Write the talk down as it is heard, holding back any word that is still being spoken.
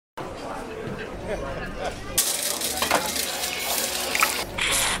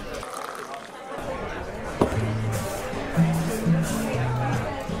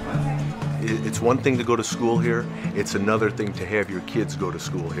It's one thing to go to school here, it's another thing to have your kids go to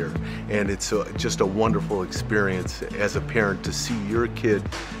school here. And it's just a wonderful experience as a parent to see your kid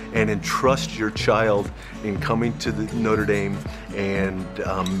and entrust your child in coming to the Notre Dame and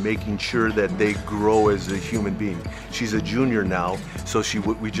making sure that they grow as a human being. She's a junior now, so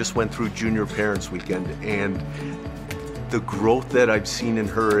we just went through Junior Parents Weekend, and the growth that I've seen in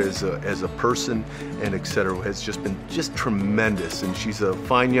her as a person and etc. has just been tremendous. And she's a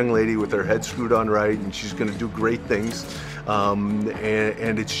fine young lady with her head screwed on right, and she's going to do great things.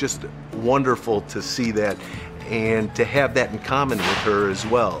 And it's just wonderful to see that and to have that in common with her as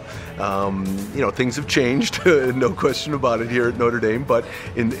well. You know, things have changed, no question about it here at Notre Dame, but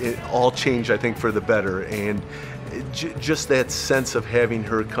it all changed, I think, for the better. And just that sense of having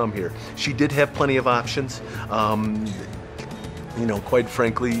her come here. She did have plenty of options. You know, quite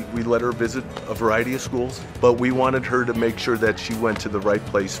frankly, we let her visit a variety of schools, but we wanted her to make sure that she went to the right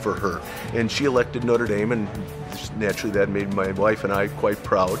place for her. And she elected Notre Dame, and naturally that made my wife and I quite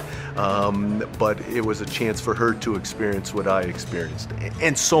proud. But it was a chance for her to experience what I experienced,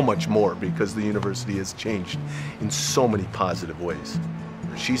 and so much more, because the university has changed in so many positive ways.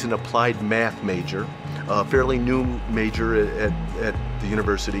 She's an applied math major, a fairly new major at the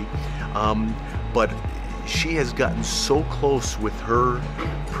university, but she has gotten so close with her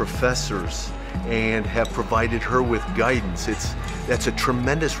professors and have provided her with guidance. That's a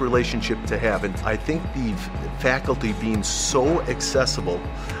tremendous relationship to have, and I think the faculty being so accessible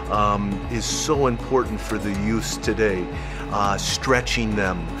is so important for the youth today. Stretching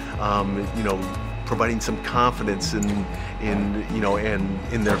them, you know, providing some confidence in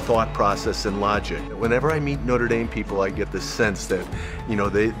their thought process and logic. Whenever I meet Notre Dame people, I get the sense that, you know,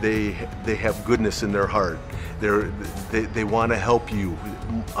 they have goodness in their heart. They want to help you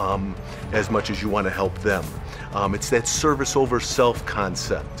as much as you want to help them. It's that service over self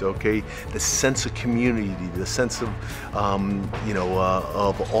concept, okay? The sense of community, the sense of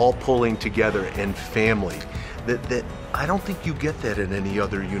of all pulling together and family. That I don't think you get that in any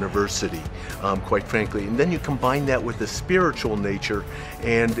other university, quite frankly. And then you combine that with the spiritual nature,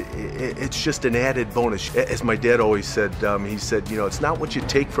 and it's just an added bonus. As my dad always said, he said, you know, it's not what you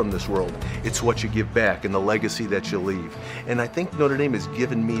take from this world, it's what you give back and the legacy that you leave. And I think Notre Dame has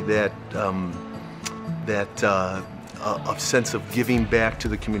given me that a sense of giving back to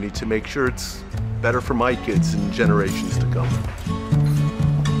the community to make sure it's better for my kids and generations to come.